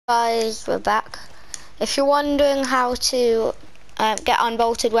Guys, we're back. If you're wondering how to get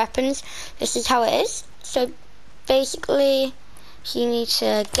unbolted weapons, this is how it is. So basically you need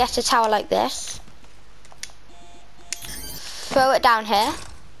to get a tower like this, throw it down here,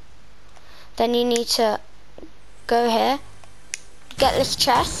 then you need to go here, get this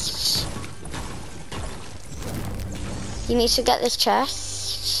chest, you need to get this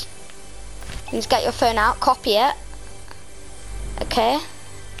chest, you need to get your phone out, copy it, okay.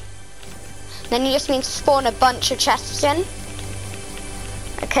 Then you just need to spawn a bunch of chests in.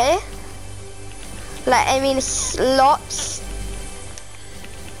 Okay? Like, I mean, lots.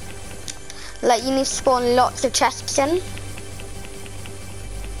 Like, you need to spawn lots of chests in.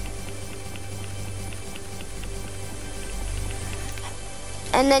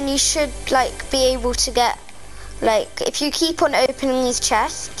 And then you should, like, be able to get, like, if you keep on opening these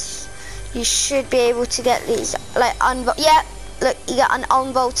chests, you should be able to get these, like, yeah, look, you got an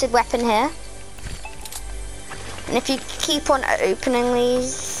unbolted weapon here. And if you keep on opening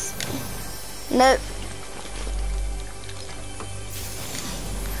these, nope.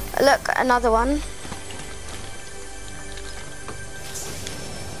 Look, another one.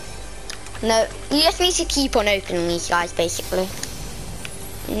 No, you just need to keep on opening these guys, basically.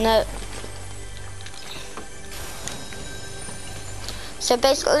 No. So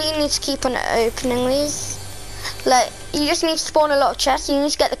basically, you need to keep on opening these. Like, you just need to spawn a lot of chests. You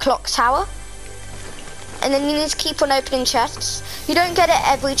need to get the clock tower. And then you need to keep on opening chests. You don't get it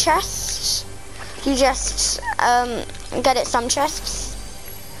every chest. You just get it some chests.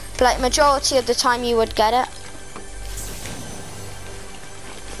 But like majority of the time you would get it.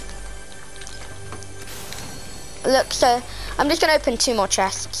 Look, so I'm just gonna open 2 more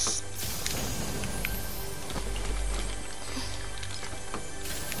chests.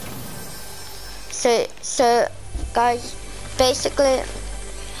 So guys, basically.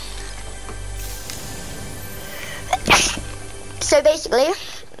 So basically,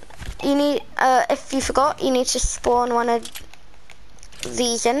 you need, if you forgot, you need to spawn one of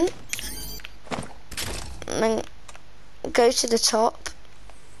these in, and then go to the top,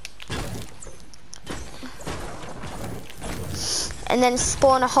 and then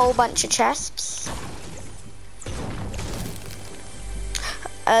spawn a whole bunch of chests.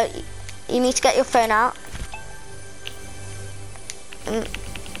 You need to get your phone out.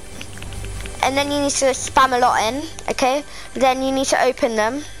 And then you need to spam a lot in, okay? Then you need to open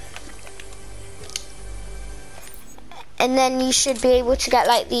them. And then you should be able to get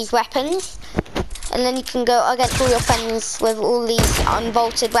like these weapons. And then you can go against all your friends with all these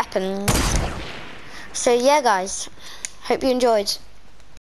unbolted weapons. So yeah guys, hope you enjoyed.